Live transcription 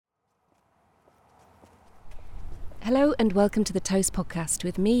Hello and welcome to the Toast podcast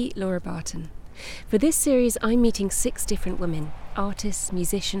with me, Laura Barton. For this series, I'm meeting 6 different women, artists,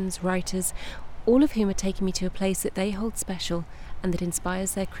 musicians, writers, all of whom are taking me to a place that they hold special and that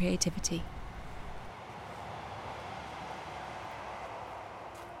inspires their creativity.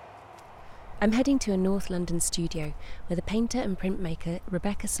 I'm heading to a North London studio where the painter and printmaker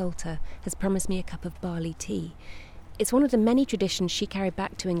Rebecca Salter has promised me a cup of barley tea. It's one of the many traditions she carried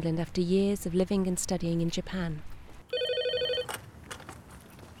back to England after years of living and studying in Japan.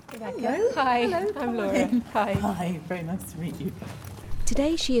 Rebecca. Hello. Hi, Hello. I'm Laura. Hi. Hi, very nice to meet you.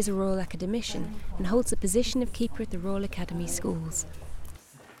 Today she is a Royal Academician and holds the position of Keeper at the Royal Academy Schools.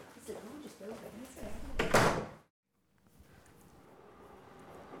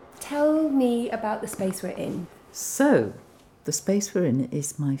 Tell me about the space we're in. So, the space we're in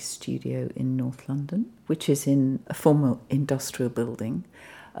is my studio in North London, which is in a former industrial building.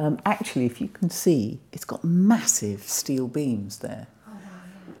 Actually, if you can see, it's got massive steel beams there.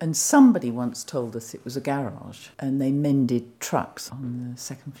 And somebody once told us it was a garage and they mended trucks on the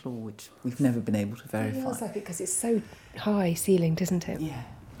second floor, which we've never been able to verify. It feels like it because it's so high ceilinged, isn't it? Yeah.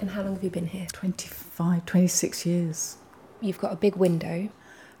 And how long have you been here? 26 years. You've got a big window.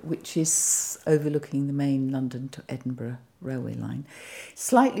 Which is overlooking the main London to Edinburgh railway line.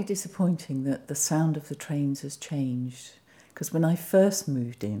 Slightly disappointing that the sound of the trains has changed, because when I first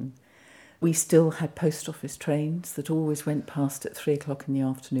moved in, we still had post office trains that always went past at 3 o'clock in the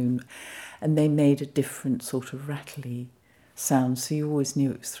afternoon, and they made a different sort of rattly sound, so you always knew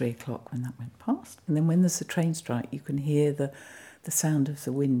it was 3 o'clock when that went past. And then when there's a train strike, you can hear the sound of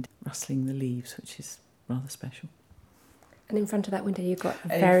the wind rustling the leaves, which is rather special. And in front of that window, you've got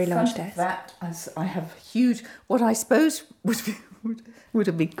a very large desk. That, as I have huge, what I suppose would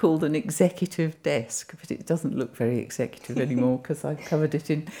have been called an executive desk, but it doesn't look very executive anymore because I've covered it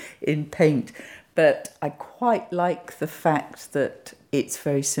in paint. But I quite like the fact that it's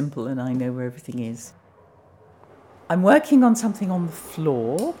very simple and I know where everything is. I'm working on something on the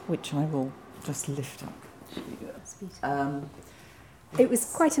floor, which I will just lift up. It was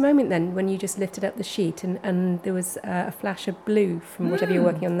quite a moment then when you just lifted up the sheet and there was a flash of blue from whatever you're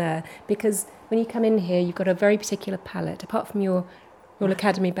working on there. Because when you come in here, you've got a very particular palette, apart from your Royal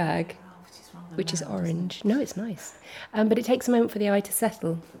Academy bag, which is orange. No, it's nice. But it takes a moment for the eye to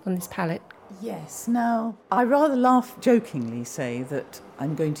settle on this palette. Yes. Now, I rather jokingly say that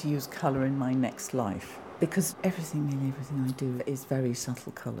I'm going to use colour in my next life, because nearly everything I do is very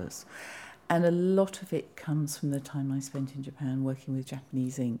subtle colours. And a lot of it comes from the time I spent in Japan working with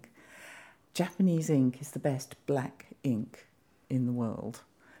Japanese ink. Japanese ink is the best black ink in the world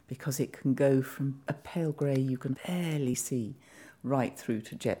because it can go from a pale grey you can barely see right through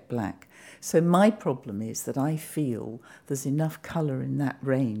to jet black. So my problem is that I feel there's enough colour in that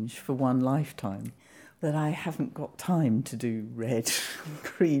range for one lifetime that I haven't got time to do red,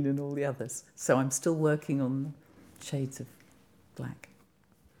 green and all the others. So I'm still working on shades of black.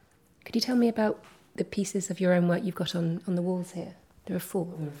 Could you tell me about the pieces of your own work you've got on the walls here? There are 4.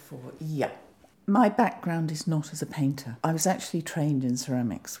 Yeah. My background is not as a painter. I was actually trained in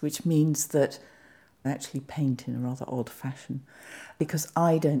ceramics, which means that I actually paint in a rather odd fashion, because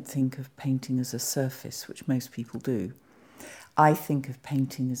I don't think of painting as a surface, which most people do. I think of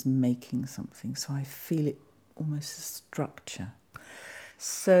painting as making something, so I feel it almost as structure.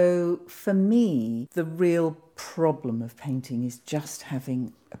 So for me, the real problem of painting is just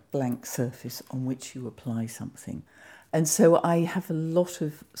having a blank surface on which you apply something. And so I have a lot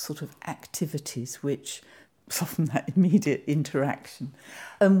of sort of activities which soften that immediate interaction.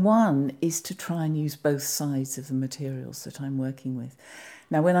 And one is to try and use both sides of the materials that I'm working with.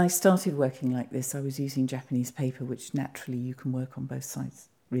 Now, when I started working like this, I was using Japanese paper, which naturally you can work on both sides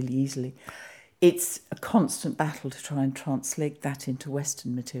really easily. It's a constant battle to try and translate that into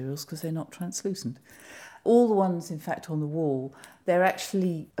Western materials because they're not translucent. All the ones, in fact, on the wall, they're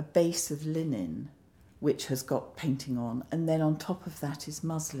actually a base of linen, which has got painting on, and then on top of that is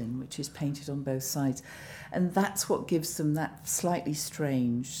muslin, which is painted on both sides. And that's what gives them that slightly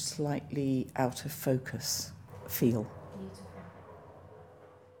strange, slightly out of focus feel.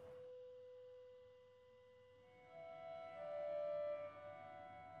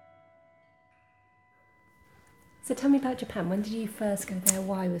 So tell me about Japan. When did you first go there?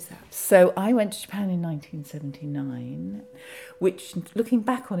 Why was that? So I went to Japan in 1979, which, looking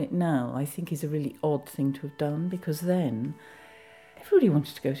back on it now, I think is a really odd thing to have done, because then everybody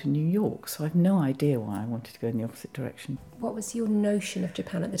wanted to go to New York, so I've no idea why I wanted to go in the opposite direction. What was your notion of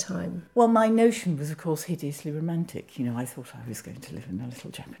Japan at the time? Well, my notion was, of course, hideously romantic. You know, I thought I was going to live in a little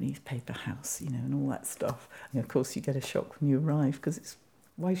Japanese paper house, you know, and all that stuff. And of course, you get a shock when you arrive because it's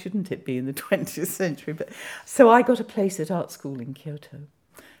why shouldn't it be in the 20th century? But so I got a place at art school in Kyoto.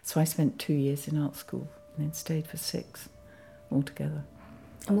 So I spent 2 years in art school and then stayed for 6 altogether.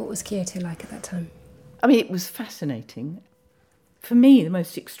 And what was Kyoto like at that time? I mean, it was fascinating. For me, the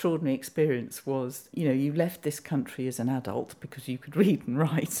most extraordinary experience was, you left this country as an adult because you could read and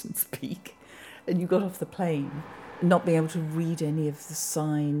write and speak, and you got off the plane, not being able to read any of the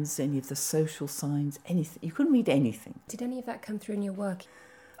signs, any of the social signs, anything. You couldn't read anything. Did any of that come through in your work?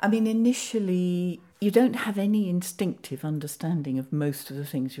 I mean, initially, you don't have any instinctive understanding of most of the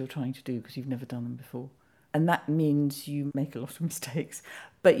things you're trying to do because you've never done them before. And that means you make a lot of mistakes,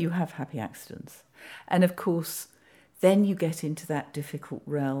 but you have happy accidents. And of course, then you get into that difficult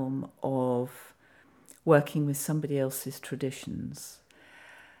realm of working with somebody else's traditions.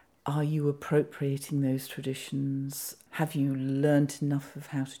 Are you appropriating those traditions? Have you learnt enough of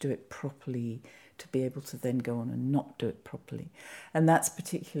how to do it properly to be able to then go on and not do it properly? And that's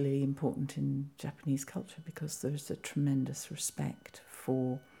particularly important in Japanese culture because there's a tremendous respect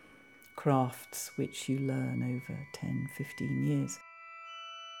for crafts which you learn over 10, 15 years.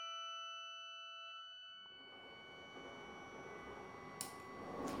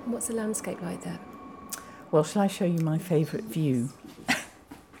 What's the landscape like there? Well, shall I show you my favourite view?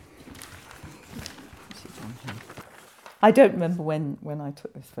 I don't remember when I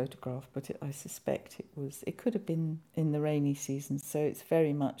took this photograph, but I suspect it could have been in the rainy season, so it's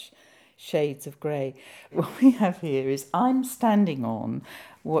very much shades of grey. What we have here is I'm standing on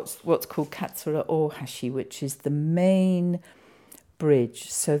what's called Katsura Ohashi, which is the main bridge.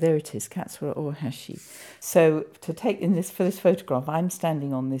 So there it is, Katsura Ohashi. So for this photograph, I'm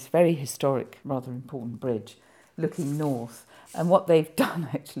standing on this very historic, rather important bridge, looking north. And what they've done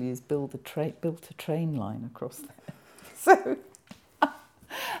actually is built a train line across there. So,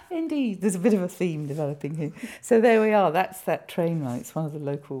 indeed, there's a bit of a theme developing here. So there we are, that's that train line. It's one of the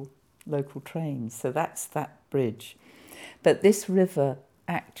local trains. So that's that bridge. But this river,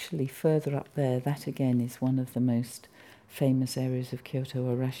 actually further up there, that again is one of the most famous areas of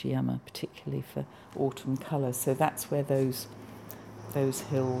Kyoto, Arashiyama, particularly for autumn colour. So that's where those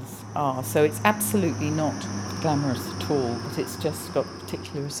hills are. So it's absolutely not glamorous at all, but it's just got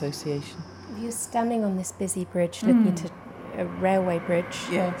particular association. You're standing on this busy bridge looking into a railway bridge.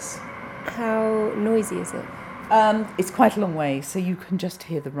 Yes. How noisy is it? It's quite a long way, so you can just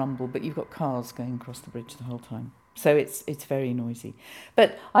hear the rumble, but you've got cars going across the bridge the whole time. So it's very noisy.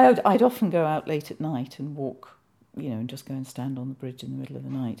 But I'd often go out late at night and walk, and just go and stand on the bridge in the middle of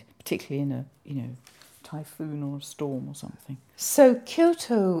the night, particularly in a, typhoon or a storm or something. So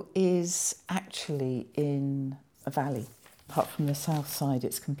Kyoto is actually in a valley. Apart from the south side,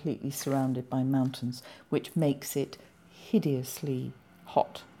 it's completely surrounded by mountains, which makes it hideously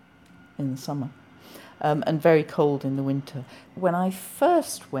hot in the summer and very cold in the winter. When I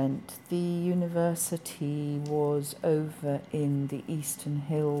first went, the university was over in the Eastern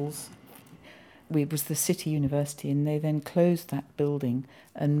Hills. It was the city university, and they then closed that building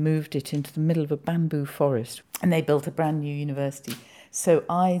and moved it into the middle of a bamboo forest, and they built a brand new university. So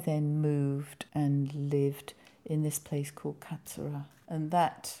I then moved and lived in this place called Katsura, and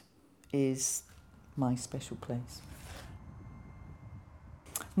that is my special place.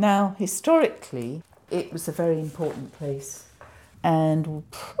 Now, historically, it was a very important place, and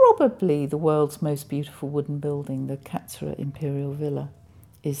probably the world's most beautiful wooden building, the Katsura Imperial Villa,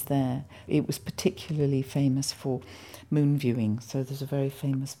 is there. It was particularly famous for moon viewing, so there's a very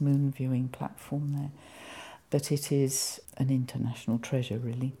famous moon viewing platform there. But it is an international treasure,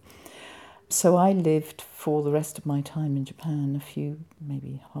 really. So I lived for the rest of my time in Japan,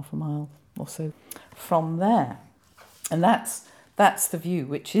 maybe half a mile or so from there. And that's the view,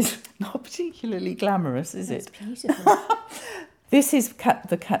 which is not particularly glamorous, is it? It's beautiful. This is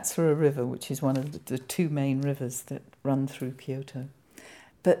the Katsura River, which is one of the two main rivers that run through Kyoto.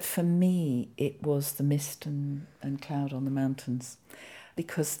 But for me, it was the mist and cloud on the mountains,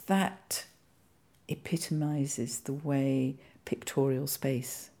 because that epitomises the way pictorial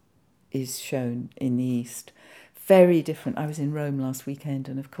space is shown in the East. Very different. I was in Rome last weekend,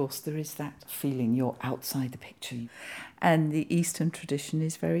 and of course there is that feeling you're outside the picture. And the Eastern tradition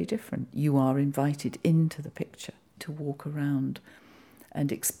is very different. You are invited into the picture to walk around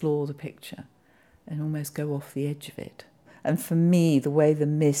and explore the picture and almost go off the edge of it. And for me, the way the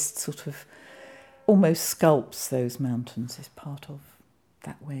mist sort of almost sculpts those mountains is part of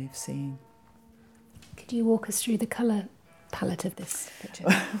that way of seeing. Could you walk us through the colour palette of this picture?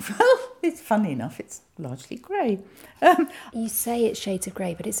 Well, it's funny enough, it's largely grey. You say it's shades of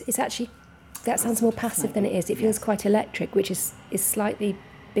grey, but it's actually, that sounds more passive than it is. It feels quite electric, which is slightly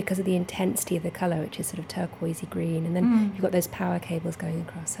because of the intensity of the colour, which is sort of turquoisey green, and then you've got those power cables going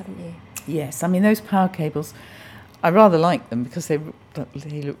across, haven't you? Yes, I mean, those power cables, I rather like them because they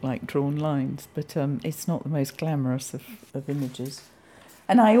look like drawn lines, but it's not the most glamorous of images.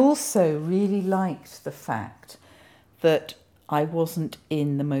 And I also really liked the fact that I wasn't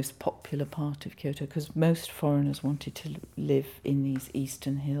in the most popular part of Kyoto, because most foreigners wanted to live in these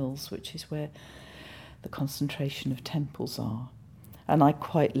eastern hills, which is where the concentration of temples are. And I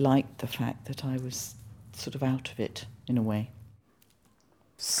quite liked the fact that I was sort of out of it, in a way.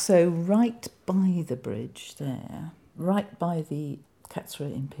 So right by the bridge there, right by the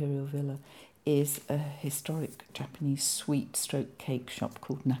Katsura Imperial Villa, is a historic Japanese sweet-cake shop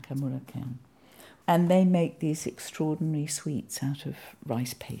called Nakamura-ken. And they make these extraordinary sweets out of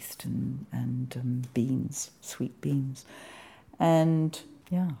rice paste and beans, sweet beans. And,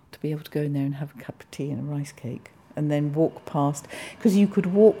 to be able to go in there and have a cup of tea and a rice cake and then walk past, because you could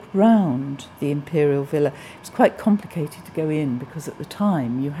walk round the Imperial Villa. It was quite complicated to go in because at the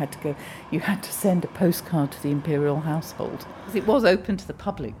time you had to send a postcard to the Imperial household. Because it was open to the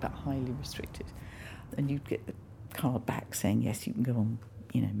public but highly restricted. And you'd get the card back saying, yes, you can go on,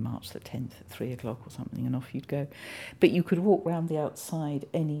 March the 10th at 3 o'clock or something, and off you'd go. But you could walk round the outside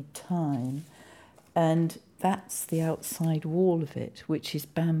any time, and that's the outside wall of it, which is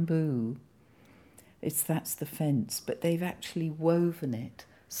bamboo. That's the fence, but they've actually woven it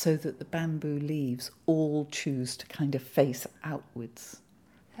so that the bamboo leaves all choose to kind of face outwards.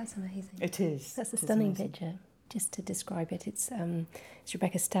 That's amazing. It is. That's a stunning picture. Just to describe it, it's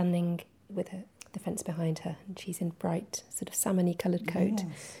Rebecca standing with the fence behind her, and she's in bright, sort of salmon-y coloured coat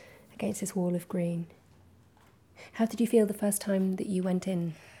against this wall of green. How did you feel the first time that you went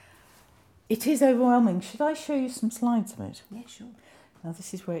in? It is overwhelming. Should I show you some slides of it? Yeah, sure. Now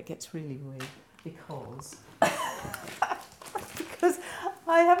this is where it gets really weird, because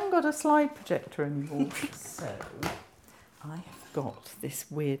I haven't got a slide projector anymore. So I have got this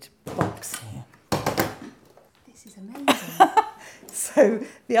weird box here. This is amazing. So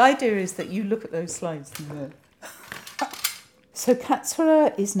the idea is that you look at those slides and there. So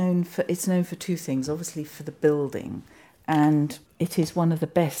Katsura is known for two things. Obviously for the building, and it is one of the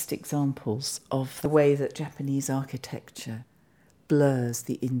best examples of the way that Japanese architecture blurs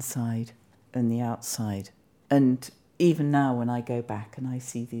the inside and the outside. And even now when I go back and I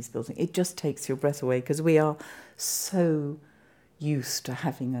see these buildings, it just takes your breath away, because we are so used to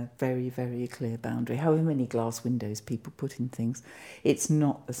having a very, very clear boundary. However many glass windows people put in things, it's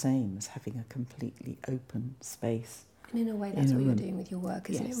not the same as having a completely open space. And in a way, that's what you're doing with your work,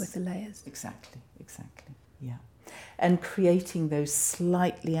 isn't it, with the layers? Exactly, yeah. And creating those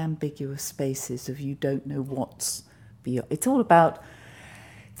slightly ambiguous spaces of you don't know what's beyond. It's all about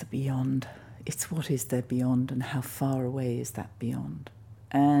the beyond. It's what is there beyond, and how far away is that beyond.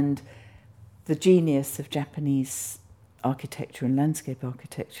 And the genius of Japanese architecture and landscape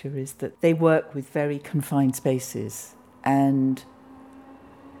architecture is that they work with very confined spaces and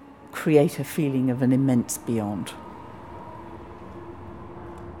create a feeling of an immense beyond.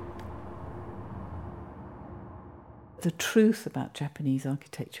 The truth about Japanese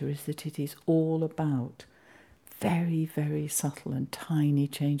architecture is that it is all about very, very subtle and tiny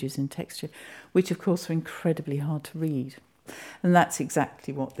changes in texture, which of course are incredibly hard to read. And that's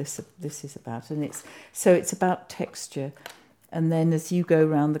exactly what this is about. And it's about texture. And then as you go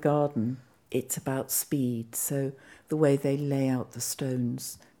around the garden, it's about speed. So the way they lay out the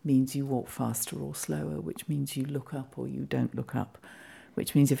stones means you walk faster or slower, which means you look up or you don't look up,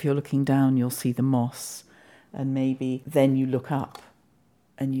 which means if you're looking down, you'll see the moss. And maybe then you look up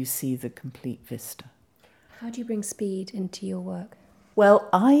and you see the complete vista. How do you bring speed into your work? Well,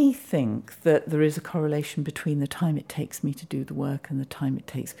 I think that there is a correlation between the time it takes me to do the work and the time it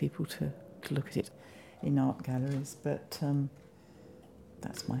takes people to look at it in art galleries, but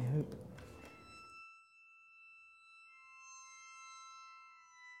that's my hope.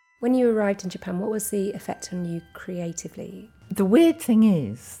 When you arrived in Japan, what was the effect on you creatively? The weird thing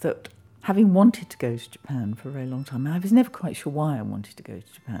is that having wanted to go to Japan for a very long time, I was never quite sure why I wanted to go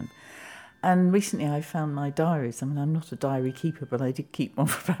to Japan. And recently I found my diaries. I mean, I'm not a diary keeper, but I did keep one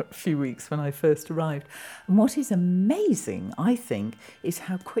for about a few weeks when I first arrived. And what is amazing, I think, is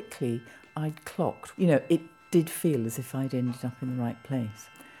how quickly I'd clocked. It did feel as if I'd ended up in the right place.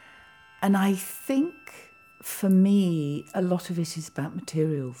 And I think, for me, a lot of it is about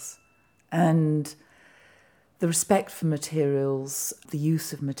materials. And the respect for materials, the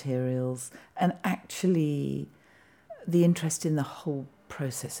use of materials, and actually the interest in the whole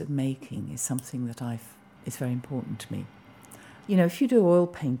process of making is something that is very important to me. If you do oil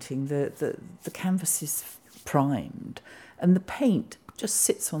painting, the canvas is primed, and the paint just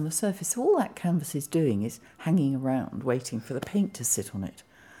sits on the surface. So all that canvas is doing is hanging around, waiting for the paint to sit on it.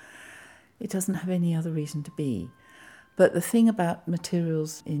 It doesn't have any other reason to be. But the thing about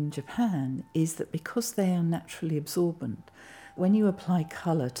materials in Japan is that because they are naturally absorbent, when you apply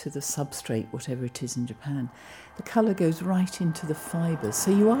colour to the substrate, whatever it is in Japan, the colour goes right into the fibres.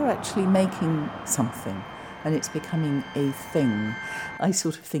 So you are actually making something and it's becoming a thing. I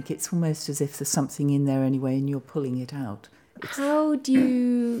sort of think it's almost as if there's something in there anyway and you're pulling it out. How do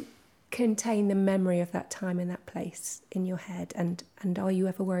you contain the memory of that time and that place in your head? And are you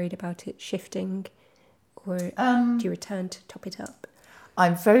ever worried about it shifting? Or do you return to top it up?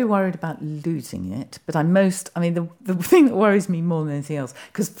 I'm very worried about losing it, but the thing that worries me more than anything else,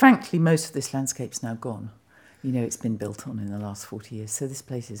 because frankly most of this landscape's now gone. You know, it's been built on in the last 40 years, so this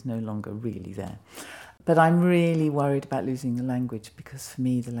place is no longer really there. But I'm really worried about losing the language, because for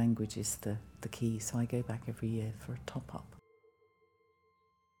me the language is the key, so I go back every year for a top-up.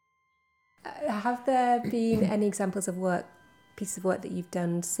 Have there been any examples of pieces of work that you've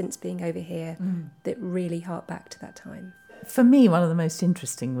done since being over here that really hark back to that time? For me, one of the most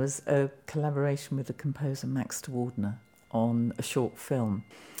interesting was a collaboration with the composer Max de Wardner on a short film.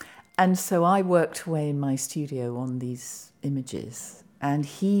 And so I worked away in my studio on these images, and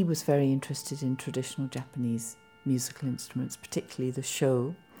he was very interested in traditional Japanese musical instruments, particularly the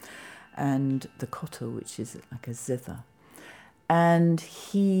sho and the koto, which is like a zither. And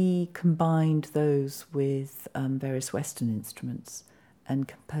he combined those with various Western instruments and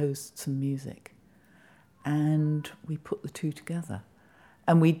composed some music. And we put the two together.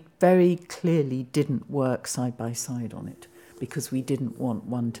 And we very clearly didn't work side by side on it because we didn't want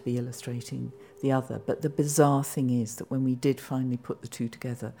one to be illustrating the other. But the bizarre thing is that when we did finally put the two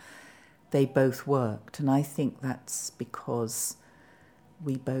together, they both worked. And I think that's because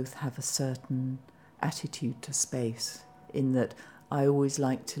we both have a certain attitude to space, in that I always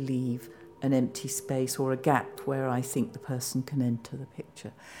like to leave an empty space or a gap where I think the person can enter the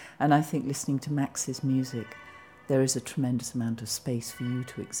picture. And I think listening to Max's music, there is a tremendous amount of space for you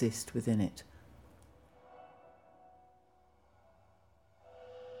to exist within it.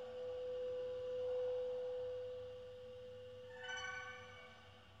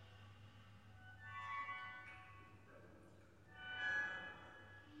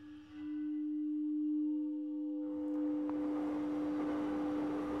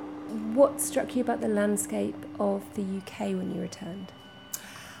 What struck you about the landscape of the UK when you returned?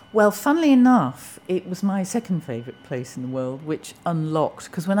 Well, funnily enough, it was my second favourite place in the world, which unlocked,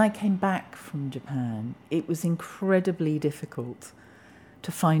 because when I came back from Japan, it was incredibly difficult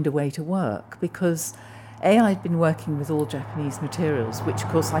to find a way to work, because I'd been working with all Japanese materials, which of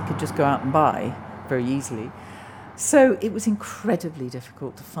course I could just go out and buy very easily. So it was incredibly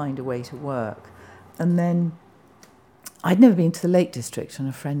difficult to find a way to work. And then I'd never been to the Lake District, and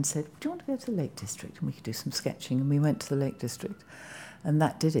a friend said, do you want to go to the Lake District and we could do some sketching? And we went to the Lake District, and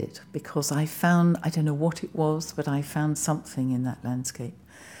that did it, because I found, I don't know what it was, but I found something in that landscape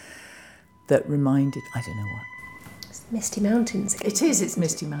that reminded, I don't know what. It's Misty Mountains. It's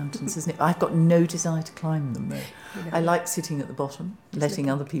Misty Mountains, isn't it? I've got no desire to climb them, though. You know. I like sitting at the bottom, letting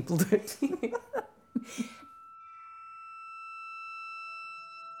other people do it.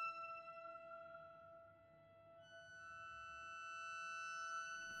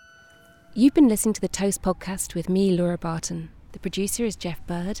 You've been listening to the Toast podcast with me, Laura Barton. The producer is Jeff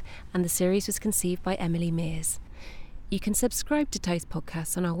Bird, and the series was conceived by Emily Mears. You can subscribe to Toast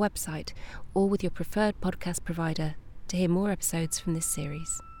podcasts on our website or with your preferred podcast provider to hear more episodes from this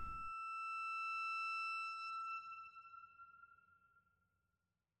series.